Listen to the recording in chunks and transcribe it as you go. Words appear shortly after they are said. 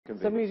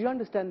Samir, you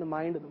understand the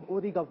mind of the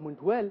Modi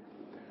government well.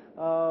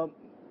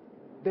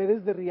 There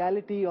is the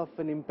reality of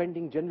an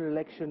impending general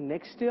election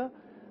next year.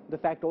 The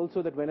fact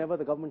also that whenever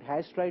the government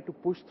has tried to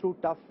push through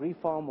tough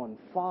reform on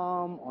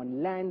farm,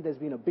 on land, there's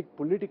been a big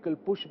political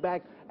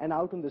pushback and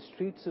out on the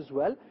streets as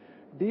well.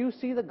 Do you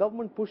see the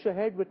government push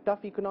ahead with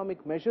tough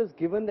economic measures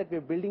given that we're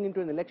building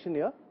into an election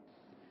year?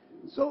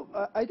 So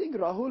I think,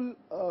 Rahul,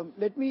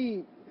 let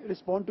me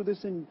respond to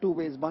this in two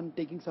ways. One,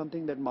 taking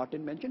something that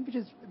Martin mentioned,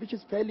 which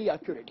is fairly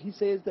accurate. He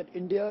says that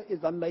India is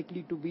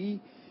unlikely to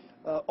be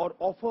or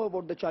offer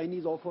what the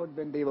Chinese offered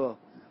when they were,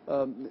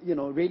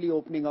 really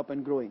opening up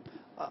and growing.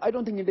 I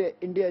don't think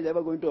India is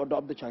ever going to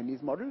adopt the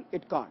Chinese model.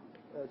 It can't,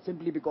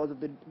 simply because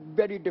of the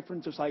very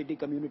different society,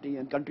 community,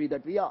 and country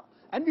that we are,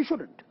 and we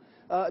shouldn't.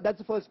 That's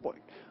the first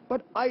point.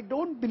 But I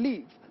don't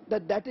believe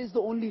that that is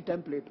the only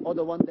template or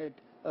the one that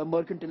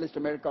mercantilist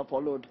America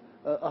followed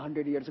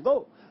 100 years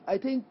ago. I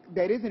think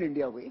there is an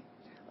India way,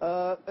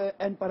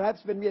 and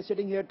perhaps when we are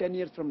sitting here 10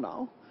 years from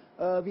now,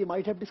 we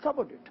might have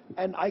discovered it.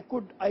 And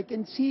I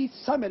can see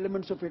some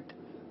elements of it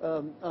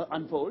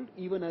unfold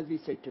even as we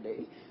sit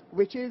today,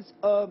 which is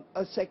a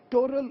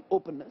sectoral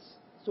openness.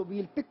 So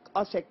we'll pick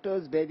our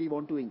sectors where we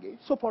want to engage.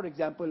 So, for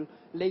example,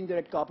 laying the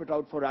red carpet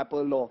out for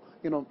Apple, or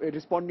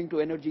responding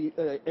to energy,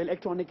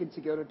 electronic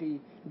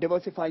insecurity,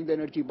 diversifying the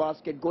energy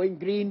basket, going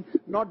green,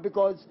 not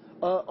because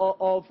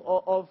of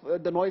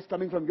the noise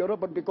coming from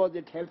Europe, but because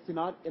it helps in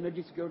our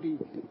energy security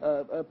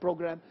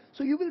program.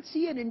 So you will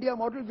see an India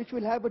model which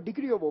will have a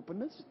degree of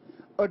openness,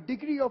 a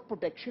degree of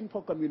protection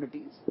for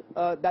communities.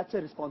 That's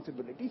a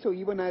responsibility. So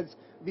even as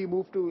we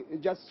move to,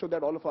 just so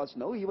that all of us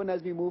know, even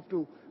as we move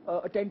to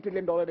a $10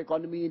 trillion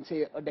economy in,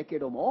 say, a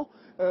decade or more,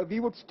 we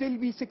would still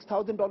be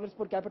 $6,000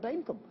 per capita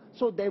income.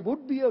 So there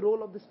would be a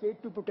role of the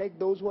state to protect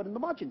those who are in the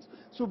margins.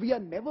 So we are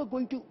never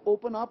going to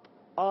open up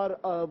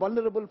our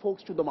vulnerable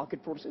folks to the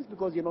market forces,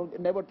 because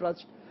never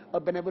trust a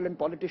benevolent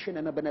politician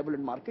and a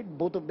benevolent market.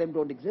 Both of them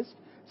don't exist.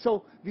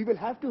 So we will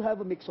have to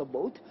have a mix of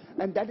both,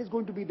 and that is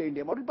going to be the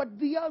India model. But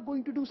we are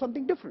going to do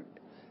something different.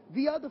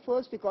 We are the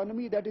first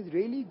economy that is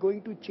really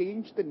going to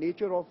change the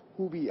nature of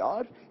who we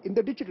are in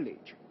the digital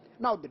age.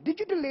 Now, the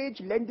digital age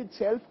lends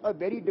itself a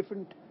very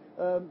different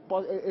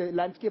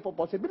landscape of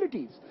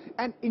possibilities,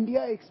 and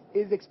India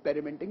is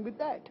experimenting with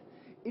that.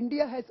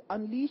 India has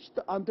unleashed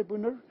the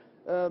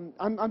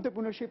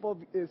entrepreneurship of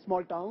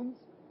small towns,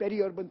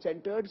 peri-urban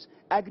centers,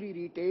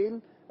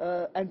 agri-retail,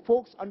 and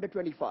folks under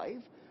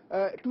 25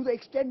 to the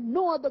extent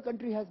no other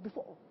country has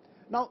before.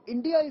 Now,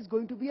 India is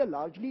going to be a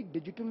largely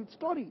digital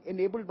story,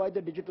 enabled by the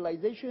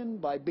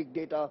digitalization, by big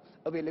data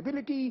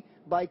availability,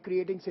 by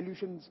creating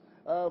solutions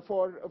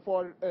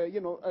for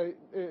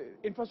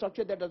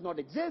infrastructure that does not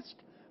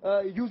exist,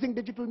 using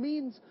digital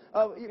means.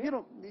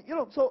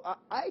 So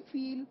I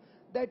feel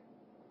that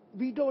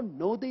we don't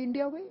know the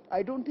India way.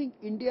 I don't think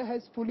India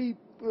has fully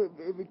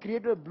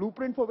created a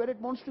blueprint for where it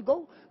wants to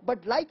go.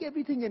 But like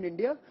everything in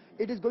India,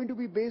 it is going to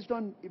be based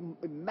on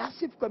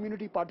massive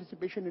community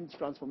participation in its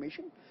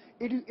transformation.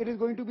 It is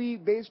going to be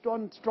based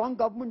on strong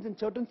governments in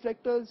certain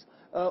sectors,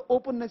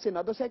 openness in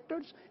other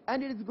sectors,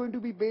 and it is going to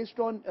be based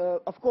on,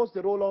 of course,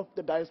 the role of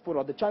the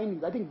diaspora, the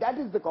Chinese. I think that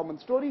is the common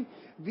story.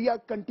 We are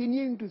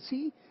continuing to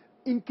see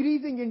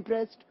increasing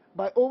interest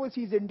by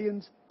overseas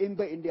Indians in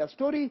the India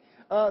story,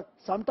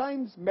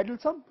 sometimes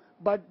meddlesome,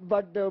 but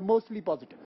mostly positive.